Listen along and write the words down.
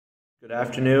Good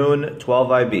afternoon,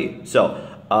 12IB.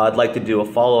 I'd like to do a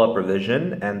follow-up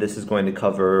revision, and this is going to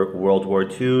cover World War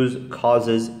II's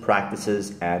causes,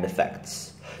 practices, and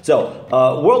effects.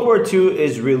 World War II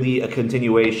is really a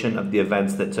continuation of the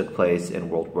events that took place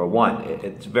in World War I.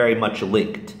 It's very much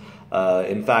linked.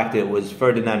 In fact, it was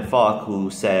Ferdinand Foch who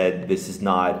said this is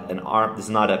not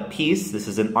a peace, this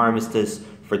is an armistice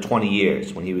for 20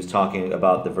 years when he was talking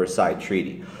about the Versailles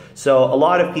Treaty. So a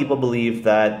lot of people believe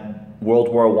that World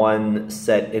War I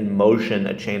set in motion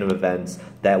a chain of events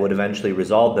that would eventually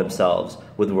resolve themselves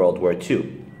with World War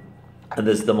II. And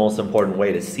this is the most important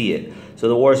way to see it. So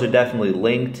the wars are definitely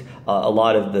linked. A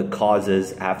lot of the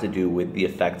causes have to do with the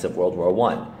effects of World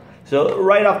War I. So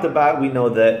right off the bat, we know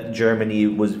that Germany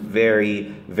was very,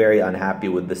 very unhappy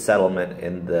with the settlement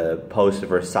in the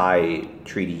post-Versailles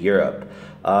Treaty Europe.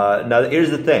 Now,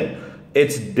 here's the thing.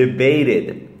 It's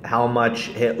debated how much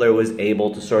Hitler was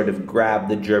able to sort of grab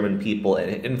the German people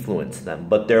and influence them.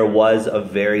 But there was a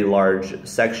very large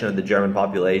section of the German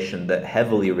population that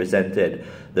heavily resented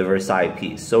the Versailles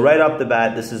peace. So right off the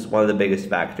bat, this is one of the biggest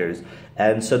factors.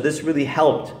 And so this really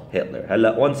helped Hitler.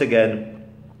 Once again,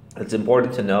 it's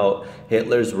important to note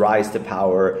Hitler's rise to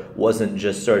power wasn't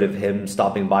just sort of him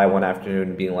stopping by one afternoon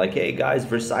and being like, hey guys,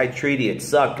 Versailles Treaty, it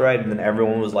sucked, right? And then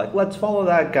everyone was like, let's follow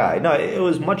that guy. No, it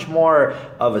was much more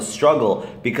of a struggle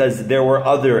because there were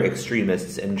other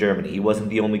extremists in Germany. He wasn't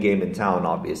the only game in town,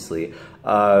 obviously.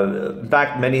 In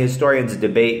fact, many historians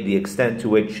debate the extent to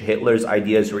which Hitler's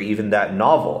ideas were even that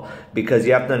novel, because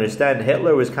you have to understand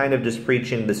Hitler was kind of just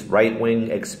preaching this right-wing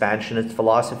expansionist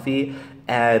philosophy,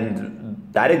 and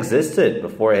that existed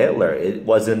before Hitler. It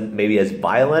wasn't maybe as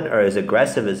violent or as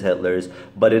aggressive as Hitler's,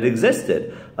 but it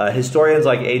existed. Historians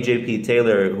like A.J.P.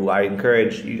 Taylor, who I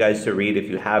encourage you guys to read if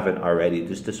you haven't already,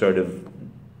 just to sort of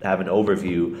have an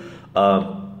overview.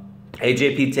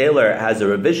 A.J.P. Taylor has a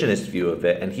revisionist view of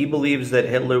it, and he believes that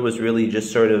Hitler was really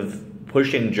just sort of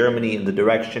pushing Germany in the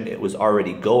direction it was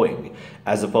already going,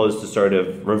 as opposed to sort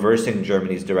of reversing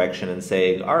Germany's direction and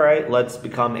saying, all right, let's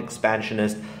become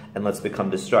expansionist and let's become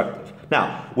destructive.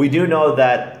 Now, we do know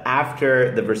that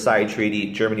after the Versailles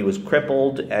Treaty, Germany was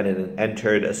crippled and it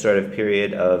entered a sort of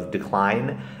period of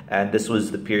decline, and this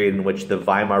was the period in which the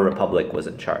Weimar Republic was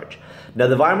in charge. Now,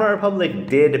 the Weimar Republic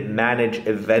did manage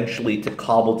eventually to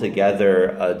cobble together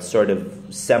a sort of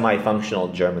semi-functional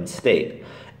German state.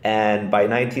 And by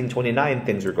 1929,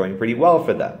 things were going pretty well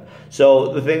for them.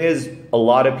 So the thing is, a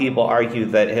lot of people argue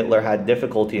that Hitler had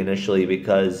difficulty initially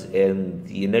because in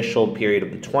the initial period of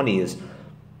the 20s,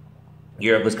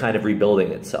 Europe was kind of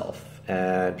rebuilding itself.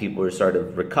 And people were sort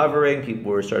of recovering,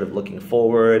 people were sort of looking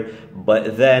forward.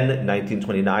 But then,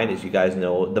 1929, as you guys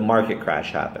know, the market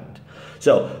crash happened.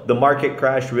 So the market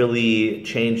crash really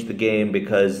changed the game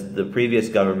because the previous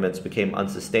governments became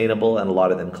unsustainable and a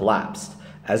lot of them collapsed.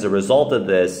 As a result of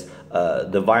this,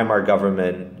 the Weimar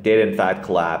government did in fact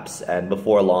collapse, and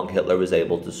before long Hitler was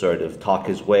able to sort of talk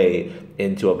his way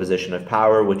into a position of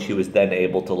power, which he was then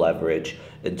able to leverage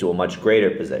into a much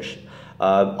greater position.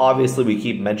 Obviously, we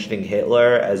keep mentioning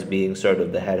Hitler as being sort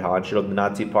of the head honcho of the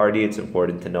Nazi party. It's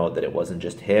important to note that it wasn't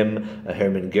just him.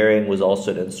 Hermann Goering was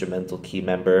also an instrumental key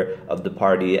member of the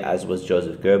party, as was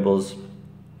Joseph Goebbels.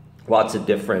 Lots of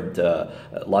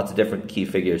different key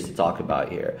figures to talk about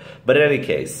here. But in any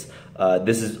case,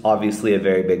 this is obviously a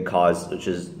very big cause, which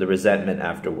is the resentment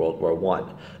after World War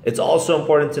I. It's also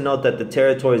important to note that the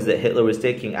territories that Hitler was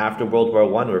taking after World War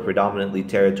I were predominantly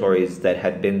territories that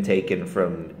had been taken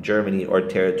from Germany or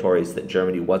territories that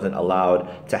Germany wasn't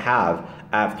allowed to have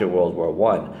after World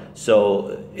War I.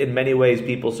 So in many ways,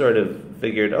 people sort of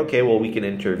figured, okay, well, we can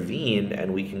intervene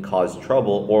and we can cause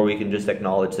trouble, or we can just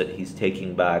acknowledge that he's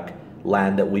taking back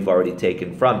land that we've already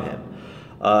taken from him.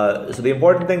 So the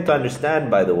important thing to understand,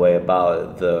 by the way,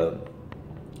 about the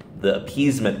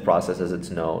appeasement process as it's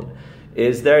known,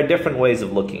 is there are different ways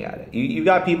of looking at it. You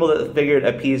got people that figured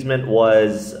appeasement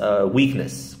was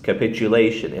weakness,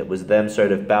 capitulation. It was them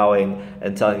sort of bowing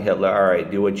and telling Hitler, all right,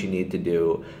 do what you need to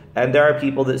do. And there are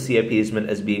people that see appeasement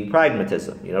as being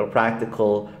pragmatism,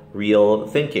 practical, real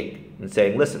thinking, and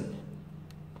saying, listen,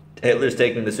 Hitler's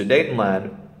taking the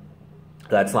Sudetenland.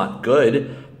 That's not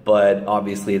good, but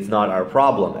obviously it's not our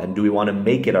problem. And do we want to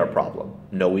make it our problem?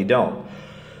 No, we don't.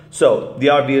 So the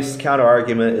obvious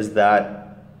counter-argument is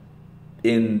that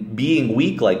in being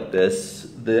weak like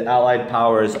this, the Allied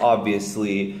powers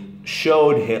obviously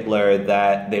showed Hitler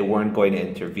that they weren't going to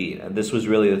intervene. And this was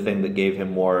really the thing that gave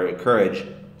him more courage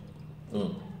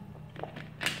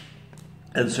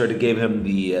and sort of gave him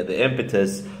the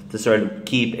impetus to sort of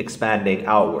keep expanding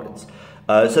outwards.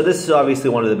 So this is obviously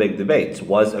one of the big debates.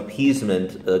 Was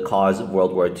appeasement the cause of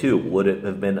World War II? Would it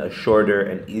have been a shorter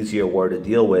and easier war to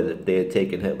deal with if they had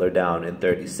taken Hitler down in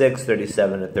 36,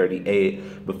 37, and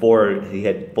 38 before he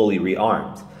had fully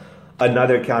rearmed?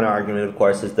 Another counter-argument, of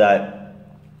course, is that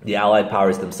the Allied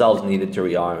powers themselves needed to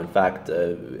rearm. In fact,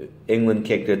 England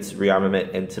kicked its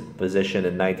rearmament into position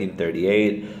in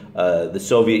 1938. The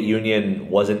Soviet Union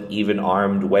wasn't even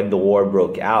armed when the war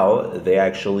broke out. They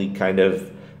actually kind of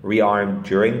rearmed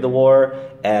during the war,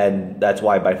 and that's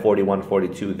why by 41,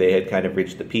 42 they had kind of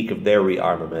reached the peak of their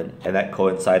rearmament, and that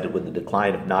coincided with the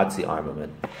decline of Nazi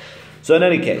armament. So in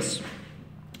any case,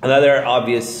 another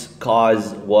obvious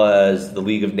cause was the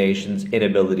League of Nations'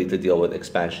 inability to deal with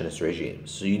expansionist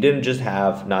regimes. So you didn't just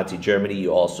have Nazi Germany,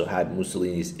 you also had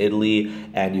Mussolini's Italy,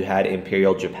 and you had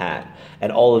Imperial Japan.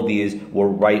 And all of these were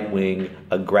right-wing,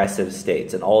 aggressive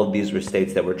states, and all of these were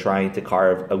states that were trying to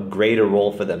carve a greater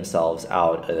role for themselves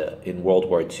out in World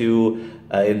War II,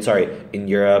 in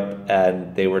Europe,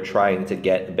 and they were trying to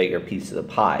get a bigger piece of the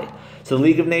pie. So the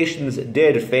League of Nations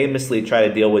did famously try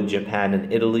to deal with Japan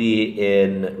and Italy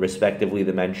in, respectively,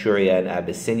 the Manchuria and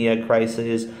Abyssinia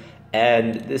crises,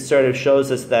 and this sort of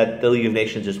shows us that the League of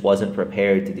Nations just wasn't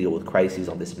prepared to deal with crises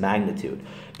on this magnitude,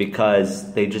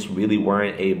 because they just really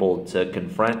weren't able to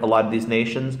confront a lot of these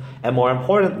nations, and more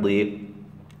importantly,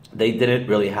 they didn't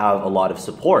really have a lot of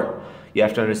support. You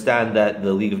have to understand that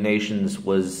the League of Nations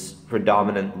was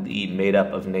predominantly made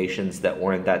up of nations that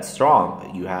weren't that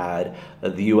strong. You had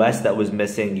the US that was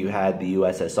missing, you had the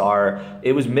USSR.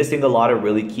 It was missing a lot of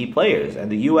really key players. And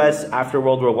the US, after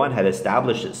World War I, had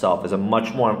established itself as a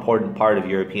much more important part of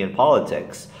European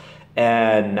politics.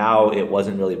 And now it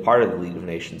wasn't really part of the League of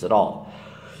Nations at all.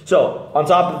 So, on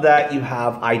top of that, you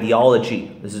have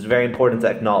ideology. This is very important to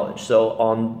acknowledge. So,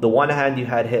 on the one hand, you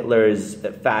had Hitler's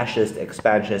fascist,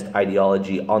 expansionist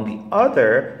ideology. On the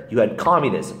other, you had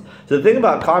communism. So, the thing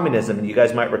about communism, and you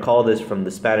guys might recall this from the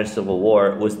Spanish Civil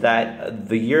War, was that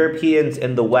the Europeans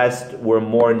in the West were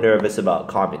more nervous about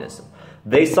communism.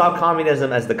 They saw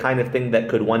communism as the kind of thing that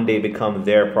could one day become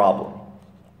their problem.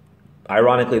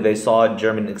 Ironically, they saw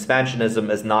German expansionism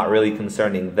as not really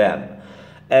concerning them.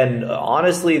 And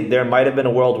honestly, there might have been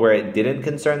a world where it didn't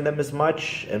concern them as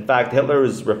much. In fact, Hitler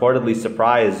was reportedly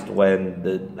surprised when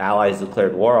the Allies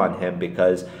declared war on him,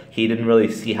 because he didn't really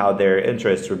see how their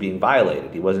interests were being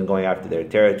violated. He wasn't going after their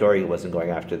territory, he wasn't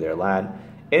going after their land.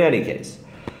 In any case,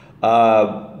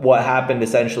 what happened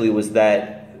essentially was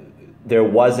that there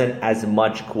wasn't as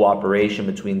much cooperation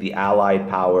between the Allied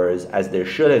powers as there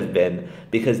should have been,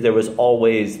 because there was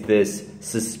always this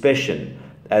suspicion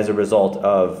as a result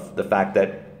of the fact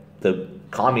that the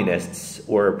communists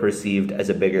were perceived as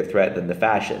a bigger threat than the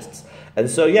fascists. And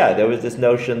so, yeah, there was this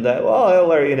notion that, well,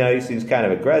 Hitler, he seems kind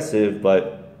of aggressive,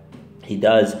 but he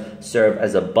does serve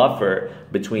as a buffer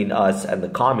between us and the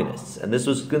communists. And this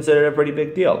was considered a pretty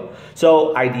big deal.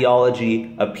 So,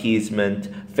 ideology, appeasement,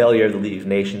 failure of the League of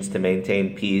Nations to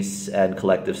maintain peace and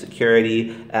collective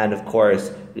security, and of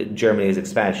course, Germany's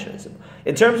expansionism.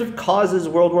 In terms of causes,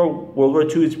 World War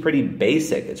II is pretty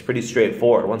basic. It's pretty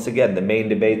straightforward. Once again, the main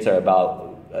debates are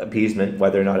about appeasement,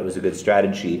 whether or not it was a good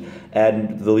strategy,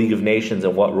 and the League of Nations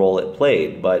and what role it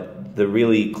played. But the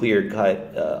really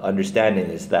clear-cut understanding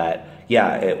is that,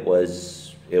 yeah, it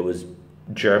was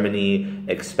Germany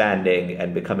expanding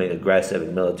and becoming aggressive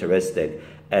and militaristic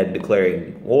and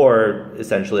declaring war,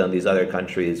 essentially, on these other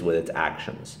countries with its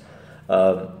actions.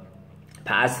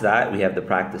 Past that, we have the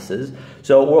practices.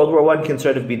 So World War I can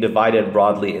sort of be divided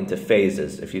broadly into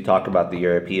phases. If you talk about the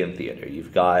European theater,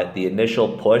 you've got the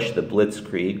initial push, the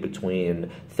Blitzkrieg, between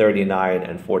 39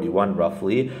 and 41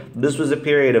 roughly. This was a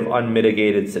period of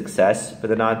unmitigated success for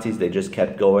the Nazis. They just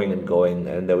kept going and going,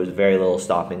 and there was very little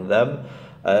stopping them.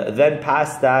 Then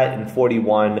past that, in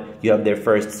 41, you have their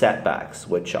first setbacks,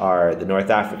 which are the North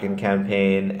African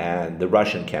campaign and the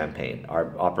Russian campaign,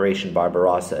 Operation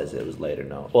Barbarossa, as it was later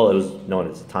known. Well, it was known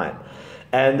at the time.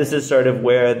 And this is sort of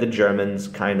where the Germans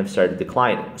kind of started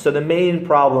declining. So the main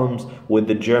problems with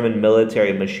the German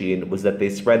military machine was that they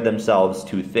spread themselves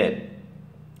too thin.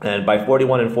 And by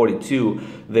 41 and 42,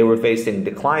 they were facing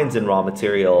declines in raw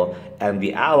material, and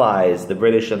the Allies, the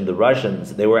British and the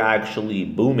Russians, they were actually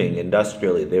booming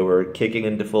industrially. They were kicking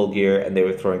into full gear, and they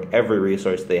were throwing every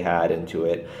resource they had into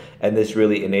it. And this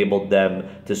really enabled them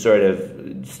to sort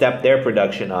of step their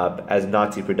production up as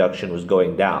Nazi production was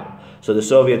going down. So the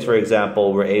Soviets, for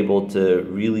example, were able to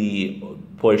really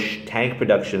push tank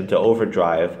production to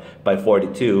overdrive by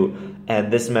 42,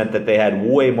 and this meant that they had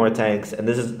way more tanks, and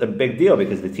this is a big deal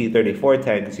because the T-34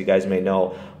 tank, as you guys may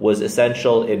know, was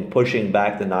essential in pushing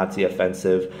back the Nazi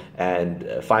offensive and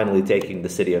finally taking the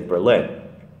city of Berlin.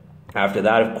 After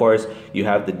that, of course, you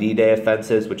have the D-Day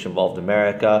offensives, which involved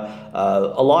America.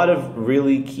 A lot of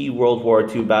really key World War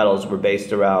II battles were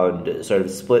based around sort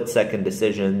of split-second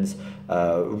decisions,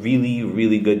 really,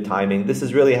 really good timing. This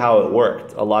is really how it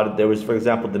worked. There was, for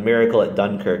example, the miracle at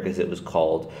Dunkirk, as it was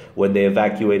called, when they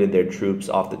evacuated their troops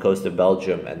off the coast of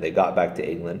Belgium and they got back to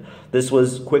England. This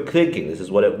was quick thinking. This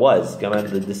is what it was.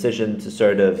 The decision to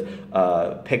sort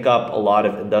of pick up a lot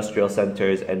of industrial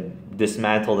centers and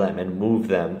dismantle them and move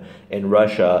them in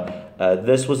Russia.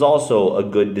 This was also a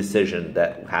good decision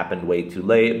that happened way too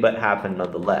late, but happened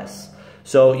nonetheless.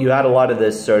 So you had a lot of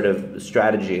this sort of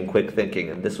strategy and quick thinking,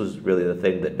 and this was really the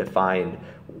thing that defined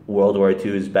World War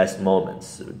II's best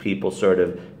moments. People sort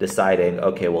of deciding,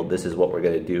 okay, well, this is what we're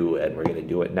going to do, and we're going to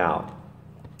do it now.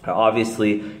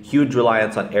 Obviously, huge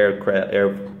reliance on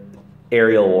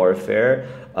aerial warfare.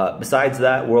 Besides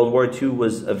that, World War II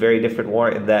was a very different war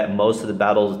in that most of the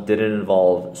battles didn't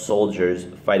involve soldiers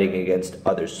fighting against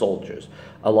other soldiers.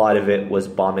 A lot of it was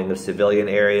bombing of civilian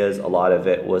areas. A lot of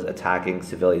it was attacking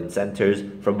civilian centers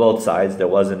from both sides. There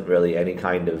wasn't really any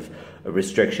kind of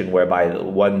restriction whereby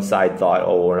one side thought,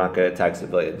 oh, we're not going to attack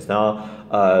civilians. No,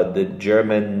 the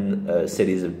German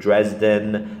cities of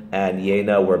Dresden and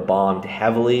Jena were bombed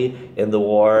heavily in the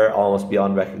war, almost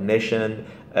beyond recognition.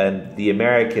 And the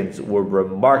Americans were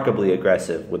remarkably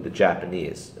aggressive with the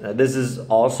Japanese. This is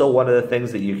also one of the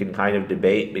things that you can kind of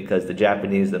debate because the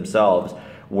Japanese themselves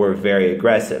were very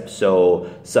aggressive. So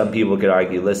some people could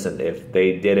argue, listen, if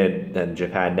they didn't, then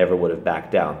Japan never would have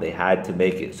backed down. They had to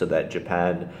make it so that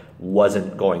Japan was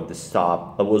going to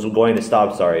stop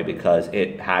because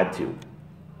it had to.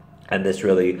 And this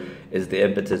really is the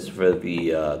impetus for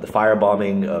the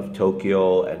firebombing of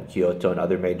Tokyo and Kyoto and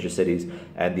other major cities,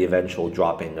 and the eventual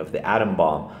dropping of the atom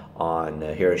bomb on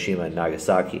Hiroshima and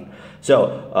Nagasaki.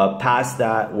 So past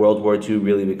that, World War II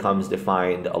really becomes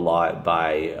defined a lot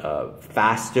by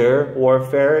faster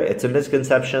warfare. It's a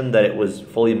misconception that it was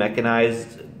fully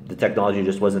mechanized. The technology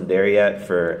just wasn't there yet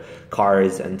for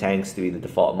cars and tanks to be the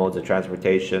default modes of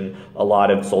transportation. A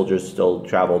lot of soldiers still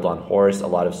traveled on horse. A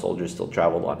lot of soldiers still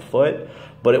traveled on foot.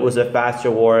 But it was a faster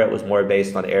war. It was more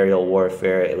based on aerial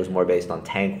warfare. It was more based on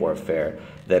tank warfare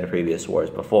than previous wars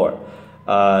before.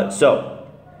 So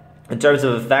in terms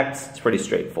of effects, it's pretty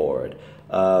straightforward.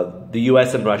 The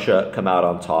US and Russia come out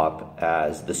on top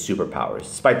as the superpowers.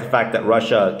 Despite the fact that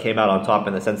Russia came out on top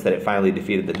in the sense that it finally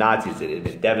defeated the Nazis, it had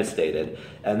been devastated.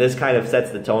 And this kind of sets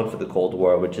the tone for the Cold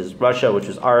War, which is Russia, which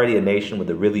was already a nation with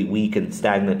a really weak and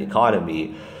stagnant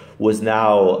economy, was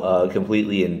now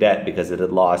completely in debt because it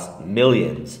had lost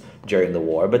millions during the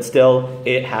war. But still,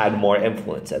 it had more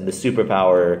influence, and the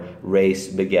superpower race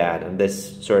began. And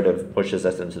this sort of pushes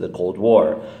us into the Cold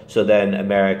War. So then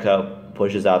America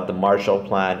pushes out the Marshall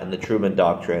Plan and the Truman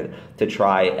Doctrine to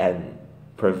try and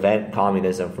prevent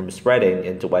communism from spreading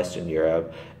into Western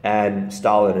Europe, and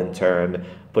Stalin in turn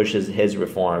pushes his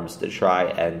reforms to try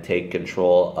and take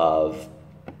control of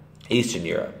Eastern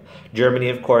Europe. Germany,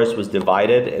 of course, was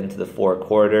divided into the four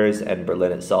quarters, and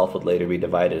Berlin itself would later be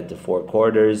divided into four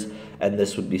quarters, and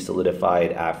this would be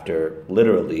solidified after,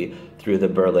 literally, through the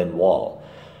Berlin Wall.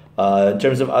 In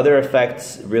terms of other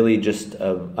effects, really just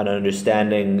an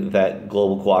understanding that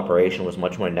global cooperation was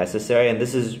much more necessary, and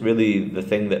this is really the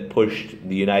thing that pushed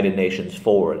the United Nations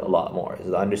forward a lot more, is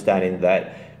the understanding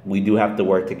that we do have to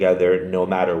work together no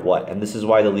matter what. And this is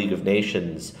why the League of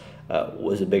Nations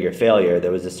was a bigger failure.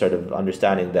 There was this sort of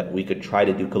understanding that we could try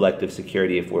to do collective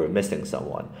security if we were missing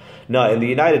someone. No, in the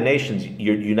United Nations,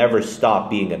 you never stop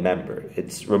being a member.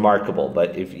 It's remarkable,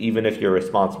 but even if you're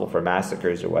responsible for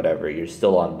massacres or whatever, you're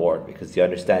still on board, because the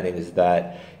understanding is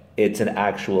that it's an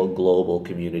actual global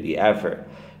community effort.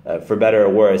 For better or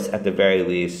worse, at the very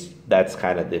least, that's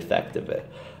kind of the effect of it.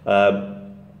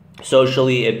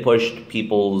 Socially, it pushed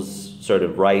people's sort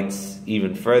of rights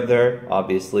even further.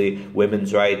 Obviously,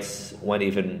 women's rights went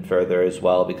even further as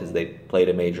well because they played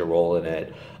a major role in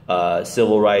it.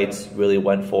 Civil rights really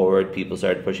went forward. People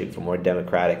started pushing for more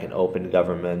democratic and open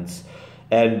governments.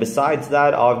 And besides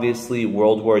that, obviously,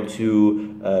 World War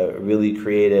II really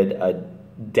created a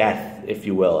death, if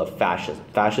you will, of fascism.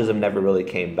 Fascism never really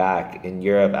came back. In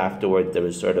Europe afterwards, there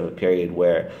was sort of a period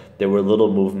where there were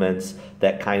little movements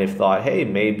that kind of thought, hey,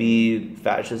 maybe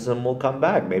fascism will come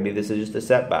back. Maybe this is just a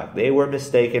setback. They were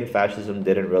mistaken. Fascism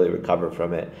didn't really recover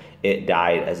from it. It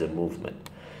died as a movement.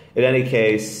 In any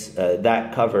case,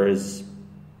 that covers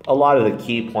a lot of the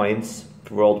key points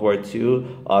for World War II.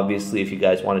 Obviously, if you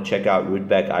guys want to check out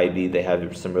Rudbeck IB, they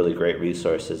have some really great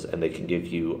resources, and they can give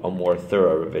you a more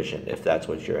thorough revision if that's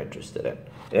what you're interested in.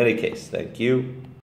 In any case, thank you.